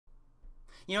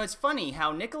You know, it's funny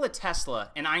how Nikola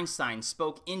Tesla and Einstein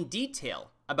spoke in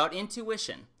detail about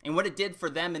intuition and what it did for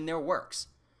them in their works.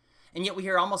 And yet we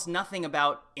hear almost nothing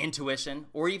about intuition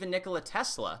or even Nikola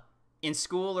Tesla in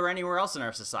school or anywhere else in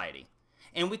our society.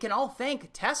 And we can all thank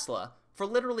Tesla for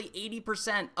literally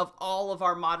 80% of all of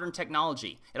our modern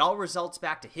technology. It all results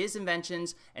back to his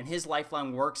inventions and his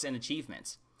lifelong works and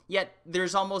achievements. Yet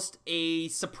there's almost a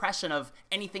suppression of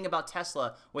anything about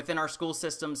Tesla within our school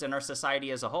systems and our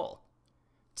society as a whole.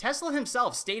 Tesla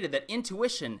himself stated that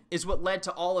intuition is what led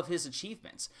to all of his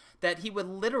achievements, that he would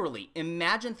literally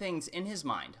imagine things in his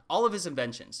mind, all of his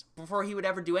inventions, before he would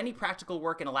ever do any practical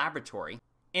work in a laboratory.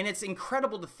 And it's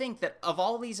incredible to think that of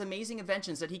all these amazing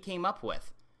inventions that he came up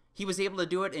with, he was able to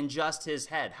do it in just his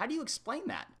head. How do you explain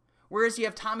that? Whereas you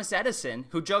have Thomas Edison,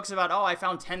 who jokes about, oh, I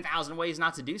found 10,000 ways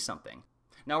not to do something.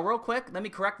 Now, real quick, let me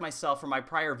correct myself from my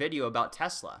prior video about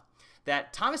Tesla,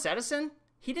 that Thomas Edison,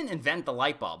 he didn't invent the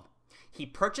light bulb. He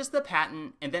purchased the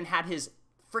patent and then had his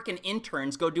frickin'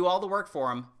 interns go do all the work for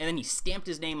him, and then he stamped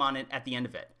his name on it at the end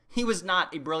of it. He was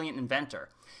not a brilliant inventor.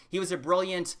 He was a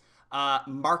brilliant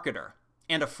marketer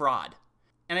and a fraud.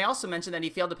 And I also mentioned that he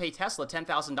failed to pay Tesla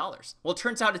 $10,000. Well, it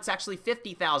turns out it's actually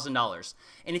 $50,000.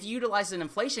 And if you utilize an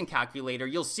inflation calculator,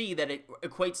 you'll see that it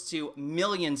equates to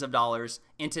millions of dollars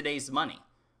in today's money.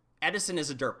 Edison is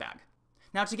a dirtbag.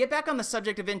 Now, to get back on the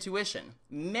subject of intuition,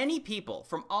 many people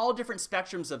from all different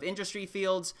spectrums of industry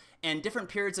fields and different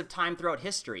periods of time throughout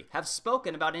history have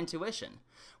spoken about intuition,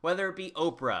 whether it be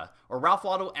Oprah or Ralph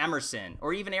Waldo Emerson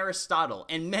or even Aristotle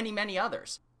and many, many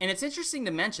others. And it's interesting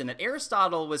to mention that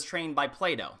Aristotle was trained by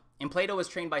Plato, and Plato was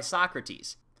trained by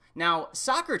Socrates. Now,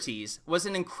 Socrates was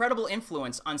an incredible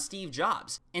influence on Steve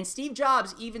Jobs, and Steve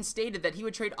Jobs even stated that he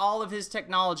would trade all of his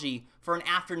technology for an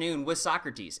afternoon with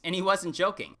Socrates, and he wasn't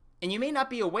joking. And you may not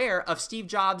be aware of Steve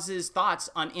Jobs' thoughts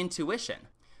on intuition.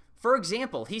 For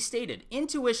example, he stated,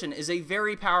 intuition is a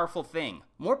very powerful thing,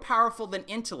 more powerful than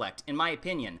intellect, in my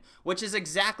opinion, which is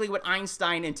exactly what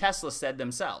Einstein and Tesla said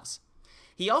themselves.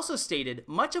 He also stated,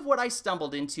 much of what I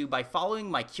stumbled into by following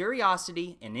my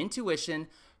curiosity and intuition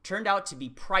turned out to be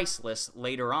priceless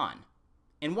later on.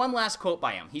 And one last quote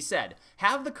by him, he said,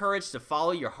 have the courage to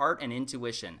follow your heart and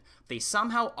intuition. They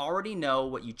somehow already know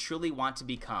what you truly want to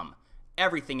become.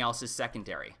 Everything else is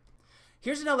secondary.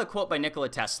 Here's another quote by Nikola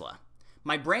Tesla.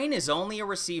 My brain is only a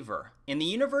receiver. In the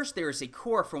universe, there is a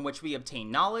core from which we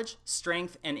obtain knowledge,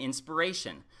 strength, and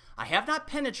inspiration. I have not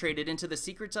penetrated into the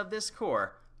secrets of this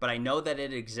core, but I know that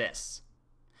it exists.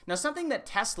 Now, something that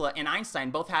Tesla and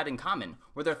Einstein both had in common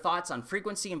were their thoughts on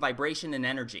frequency and vibration and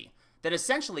energy, that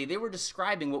essentially they were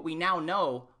describing what we now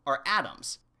know are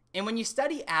atoms. And when you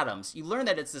study atoms, you learn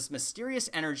that it's this mysterious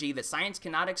energy that science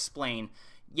cannot explain,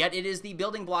 yet it is the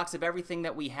building blocks of everything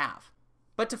that we have.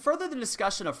 But to further the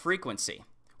discussion of frequency,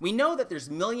 we know that there's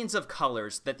millions of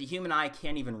colors that the human eye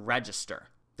can't even register.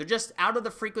 They're just out of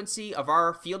the frequency of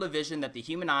our field of vision that the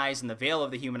human eyes and the veil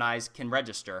of the human eyes can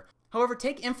register. However,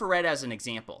 take infrared as an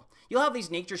example. You'll have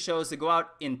these nature shows that go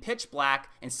out in pitch black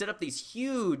and set up these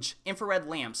huge infrared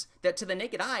lamps that to the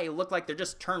naked eye look like they're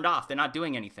just turned off, they're not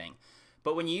doing anything.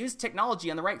 But when you use technology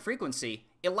on the right frequency,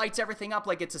 it lights everything up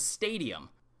like it's a stadium.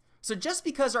 So just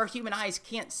because our human eyes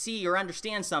can't see or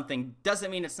understand something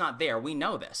doesn't mean it's not there. We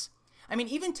know this. I mean,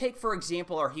 even take, for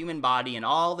example, our human body and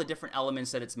all the different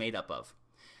elements that it's made up of.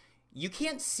 You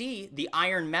can't see the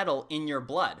iron metal in your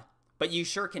blood, but you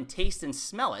sure can taste and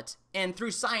smell it. And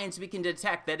through science, we can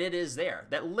detect that it is there,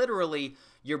 that literally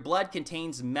your blood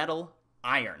contains metal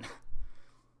iron.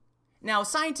 Now,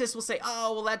 scientists will say,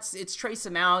 oh, well, it's trace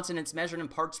amounts and it's measured in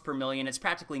parts per million. It's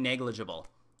practically negligible.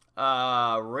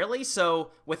 Really?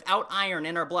 So without iron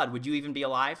in our blood, would you even be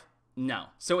alive? No.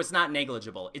 So it's not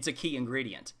negligible. It's a key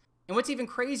ingredient. And what's even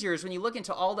crazier is when you look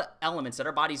into all the elements that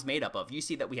our body's made up of, you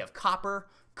see that we have copper,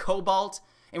 cobalt,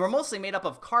 and we're mostly made up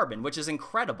of carbon, which is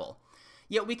incredible.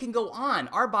 Yet we can go on,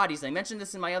 our bodies, and I mentioned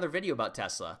this in my other video about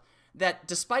Tesla, that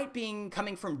despite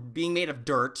coming from being made of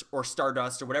dirt or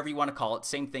stardust or whatever you want to call it,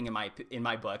 same thing in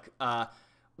my book,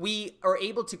 we are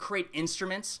able to create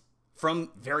instruments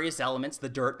from various elements, the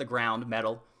dirt, the ground,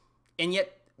 metal, and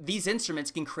yet these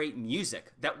instruments can create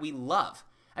music that we love.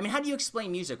 I mean, how do you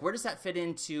explain music? Where does that fit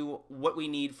into what we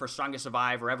need for Strong to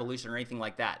Survive or evolution or anything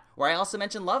like that? Or I also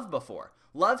mentioned love before.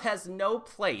 Love has no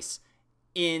place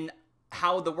in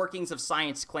how the workings of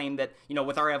science claim that, you know,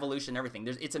 with our evolution and everything.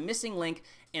 It's a missing link,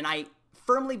 and I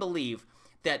firmly believe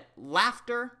that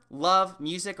laughter, love,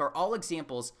 music are all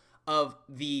examples of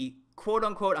the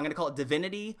quote-unquote, I'm going to call it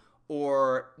divinity,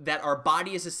 or that our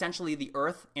body is essentially the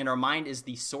earth and our mind is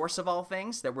the source of all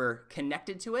things, that we're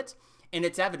connected to it, and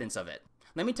it's evidence of it.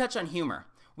 Let me touch on humor.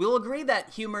 We'll agree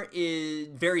that humor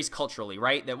varies culturally,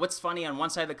 right? That what's funny on one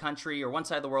side of the country or one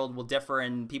side of the world will differ,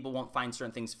 and people won't find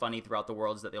certain things funny throughout the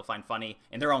world that they'll find funny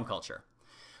in their own culture.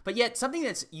 But yet, something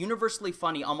that's universally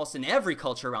funny almost in every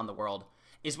culture around the world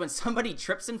is when somebody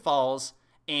trips and falls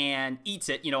and eats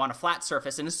it, on a flat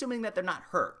surface, and assuming that they're not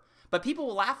hurt. But people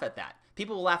will laugh at that.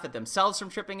 People will laugh at themselves from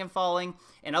tripping and falling,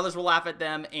 and others will laugh at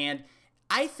them. And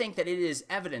I think that it is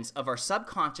evidence of our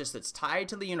subconscious that's tied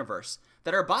to the universe,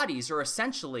 that our bodies are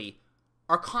essentially,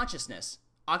 our consciousness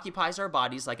occupies our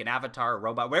bodies like an avatar, a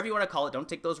robot, whatever you want to call it. Don't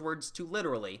take those words too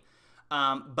literally.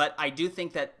 But I do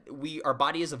think that our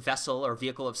body is a vessel or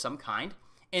vehicle of some kind,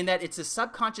 and that it's a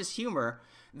subconscious humor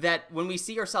that when we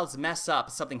see ourselves mess up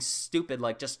something stupid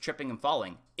like just tripping and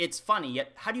falling, it's funny.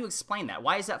 Yet how do you explain that?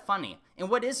 Why is that funny? And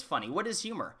what is funny? What is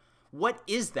humor? What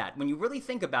is that? When you really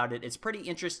think about it, it's pretty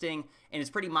interesting and it's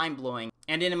pretty mind-blowing.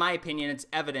 And in my opinion, it's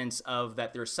evidence of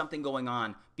that there's something going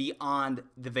on beyond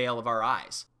the veil of our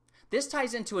eyes. This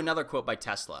ties into another quote by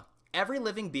Tesla. Every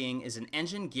living being is an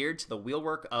engine geared to the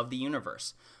wheelwork of the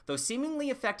universe. Though seemingly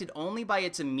affected only by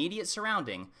its immediate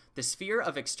surrounding, the sphere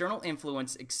of external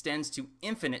influence extends to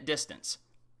infinite distance.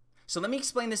 So let me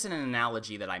explain this in an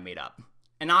analogy that I made up.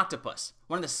 An octopus,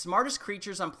 one of the smartest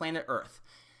creatures on planet Earth.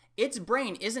 Its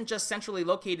brain isn't just centrally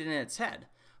located in its head,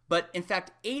 but in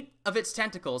fact, all 8 of its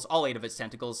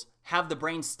tentacles, have the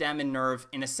brain stem and nerve,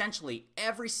 and essentially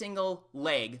every single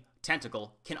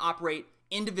tentacle, can operate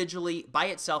individually by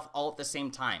itself all at the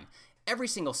same time. Every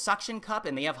single suction cup,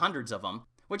 and they have hundreds of them,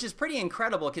 which is pretty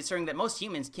incredible considering that most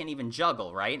humans can't even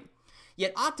juggle, right?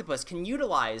 Yet octopus can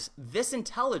utilize this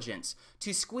intelligence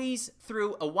to squeeze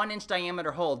through a 1-inch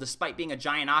diameter hole despite being a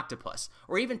giant octopus.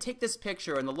 Or even take this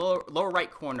picture in the lower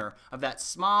right corner of that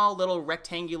small little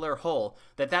rectangular hole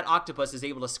that octopus is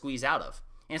able to squeeze out of.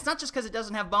 And it's not just because it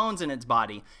doesn't have bones in its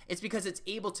body, it's because it's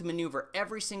able to maneuver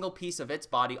every single piece of its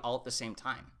body all at the same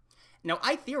time. Now,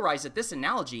 I theorize that this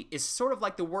analogy is sort of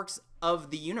like the works of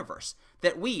the universe,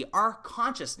 that our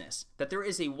consciousness, that there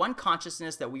is a one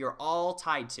consciousness that we are all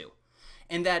tied to.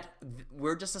 And that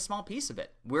we're just a small piece of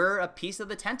it. We're a piece of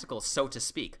the tentacles, so to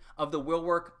speak, of the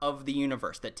wheelwork of the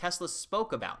universe that Tesla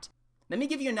spoke about. Let me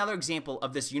give you another example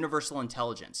of this universal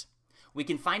intelligence. We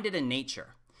can find it in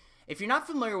nature. If you're not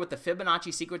familiar with the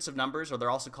Fibonacci sequence of numbers, or they're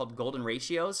also called golden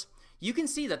ratios, you can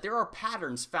see that there are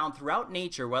patterns found throughout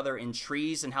nature, whether in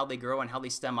trees and how they grow and how they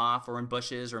stem off, or in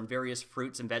bushes, or in various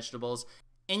fruits and vegetables.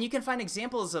 And you can find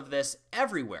examples of this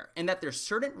everywhere, and that there's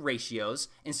certain ratios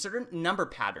and certain number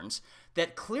patterns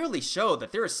that clearly show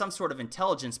that there is some sort of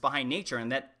intelligence behind nature,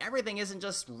 and that everything isn't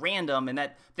just random, and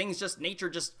that nature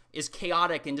just is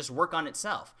chaotic and just work on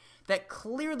itself. That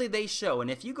clearly they show, and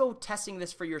if you go testing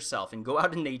this for yourself and go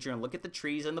out in nature and look at the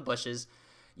trees and the bushes,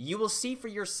 you will see for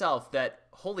yourself that,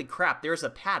 holy crap, there's a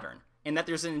pattern, and that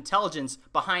there's an intelligence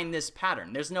behind this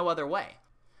pattern. There's no other way.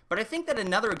 But I think that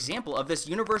another example of this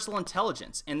universal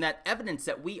intelligence and that evidence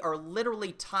that we are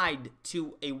literally tied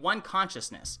to a one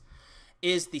consciousness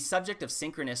is the subject of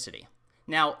synchronicity.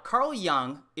 Now, Carl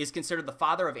Jung is considered the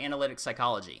father of analytic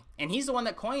psychology, and he's the one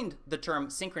that coined the term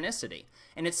synchronicity,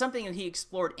 and it's something that he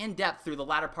explored in depth through the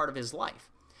latter part of his life.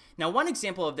 Now, one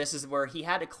example of this is where he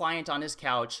had a client on his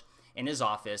couch in his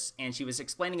office, and she was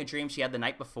explaining a dream she had the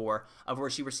night before of where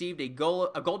she received a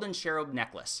golden cherub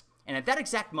necklace. And at that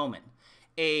exact moment,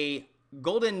 a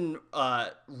golden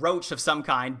roach of some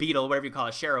kind, beetle, whatever you call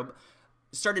it, cherub,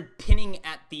 started pinning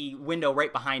at the window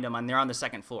right behind him, and they're on the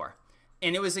second floor.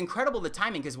 And it was incredible, the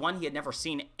timing, because one, he had never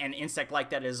seen an insect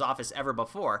like that in his office ever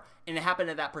before, and it happened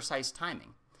at that precise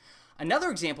timing.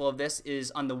 Another example of this is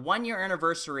on the 1-year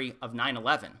anniversary of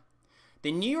 9/11.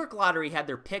 The New York Lottery had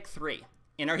their pick 3.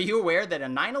 And are you aware that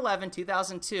on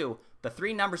 9/11/2002, the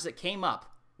 3 numbers that came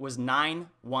up was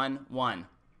 911?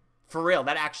 For real,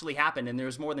 that actually happened, and there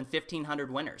was more than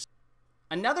 1,500 winners.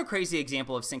 Another crazy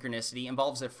example of synchronicity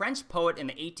involves a French poet in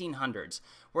the 1800s,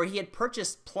 where he had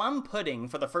purchased plum pudding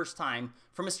for the first time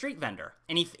from a street vendor,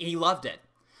 and he loved it.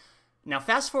 Now,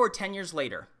 fast forward 10 years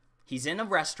later, he's in a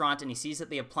restaurant, and he sees that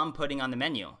they have plum pudding on the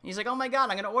menu. And he's like, oh my God,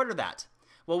 I'm going to order that.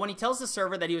 Well, when he tells the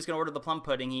server that he was going to order the plum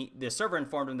pudding, the server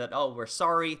informed him that, oh, we're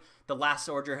sorry, the last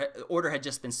order had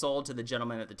just been sold to the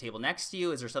gentleman at the table next to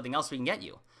you. Is there something else we can get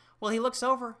you? Well, he looks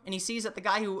over and he sees that the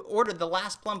guy who ordered the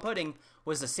last plum pudding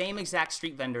was the same exact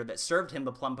street vendor that served him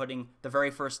the plum pudding the very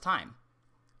first time.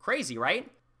 Crazy,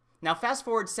 right? Now, fast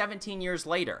forward 17 years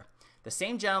later. The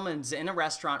same gentleman's in a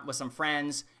restaurant with some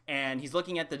friends, and he's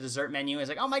looking at the dessert menu. He's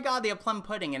like, oh my God, they have plum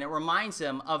pudding, and it reminds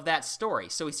him of that story.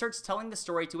 So he starts telling the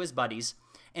story to his buddies,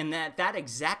 and at that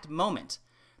exact moment,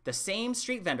 the same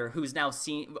street vendor, who's now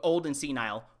old and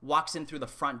senile, walks in through the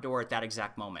front door at that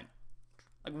exact moment.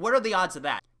 Like, what are the odds of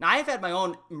that? Now, I've had my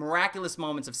own miraculous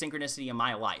moments of synchronicity in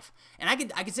my life, and I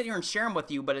could sit here and share them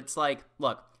with you, but it's like,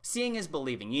 look, seeing is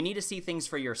believing. You need to see things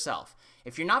for yourself.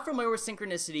 If you're not familiar with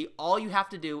synchronicity, all you have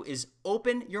to do is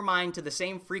open your mind to the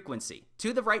same frequency,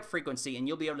 to the right frequency, and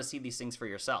you'll be able to see these things for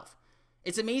yourself.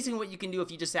 It's amazing what you can do if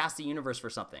you just ask the universe for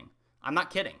something. I'm not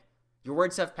kidding. Your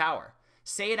words have power.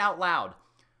 Say it out loud.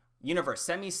 Universe,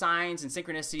 send me signs and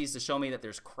synchronicities to show me that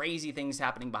there's crazy things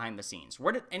happening behind the scenes.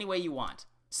 Word it any way you want.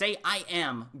 Say, I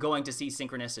am going to see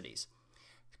synchronicities.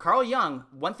 Carl Jung,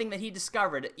 one thing that he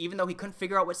discovered, even though he couldn't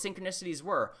figure out what synchronicities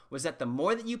were, was that the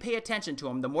more that you pay attention to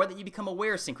them, the more that you become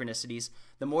aware of synchronicities,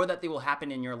 the more that they will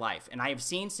happen in your life. And I have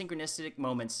seen synchronistic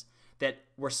moments that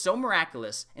were so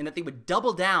miraculous and that they would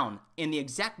double down in the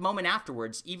exact moment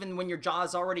afterwards, even when your jaw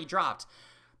is already dropped,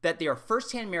 that they are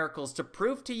firsthand miracles to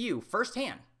prove to you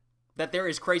firsthand that there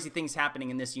is crazy things happening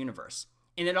in this universe.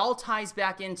 And it all ties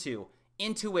back into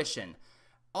intuition.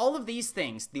 All of these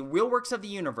things, the real works of the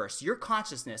universe, your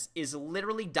consciousness is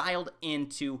literally dialed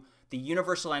into the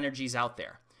universal energies out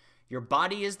there. Your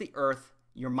body is the earth,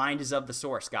 your mind is of the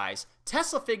source, guys.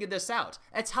 Tesla figured this out.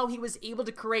 That's how he was able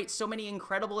to create so many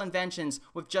incredible inventions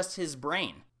with just his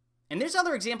brain. And there's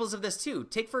other examples of this too.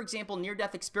 Take, for example,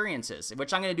 near-death experiences,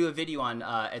 which I'm going to do a video on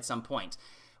at some point,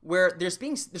 where there's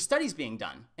studies being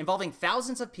done involving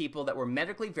thousands of people that were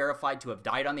medically verified to have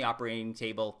died on the operating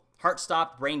table, heart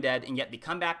stopped, brain dead, and yet they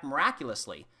come back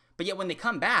miraculously. But yet when they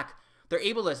come back, they're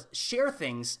able to share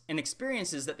things and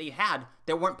experiences that they had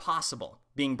that weren't possible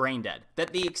being brain dead,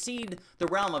 that they exceed the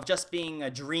realm of just being a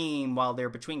dream while they're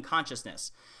between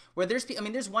consciousness. Where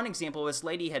there's one example. This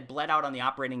lady had bled out on the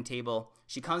operating table.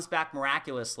 She comes back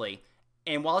miraculously,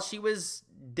 and while she was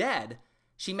dead,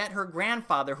 she met her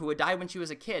grandfather who had died when she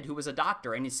was a kid, who was a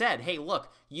doctor, and he said, hey,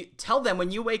 look, you tell them when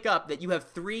you wake up that you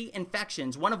have 3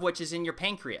 infections, one of which is in your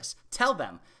pancreas. Tell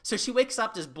them. So she wakes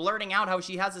up just blurting out how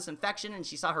she has this infection, and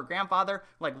she saw her grandfather.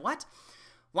 Like, what?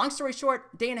 Long story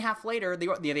short, day and a half later,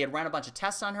 they had run a bunch of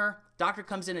tests on her. Doctor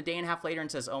comes in a day and a half later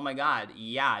and says, oh my God,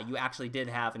 yeah, you actually did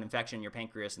have an infection in your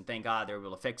pancreas, and thank God they were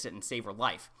able to fix it and save her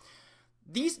life.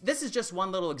 This is just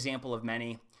one little example of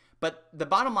many. But the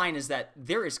bottom line is that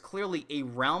there is clearly a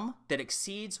realm that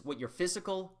exceeds what your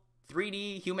physical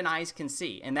 3D human eyes can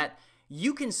see, and that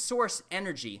you can source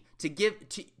energy to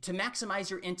maximize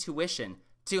your intuition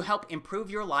to help improve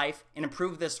your life and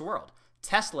improve this world.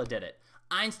 Tesla did it.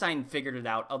 Einstein figured it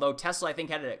out, although Tesla, I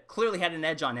think, clearly had an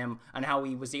edge on him on how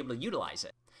he was able to utilize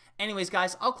it. Anyways,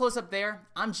 guys, I'll close up there.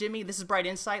 I'm Jimmy. This is Bright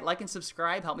Insight. Like and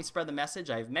subscribe. Help me spread the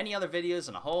message. I have many other videos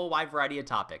on a whole wide variety of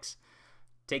topics.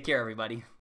 Take care, everybody.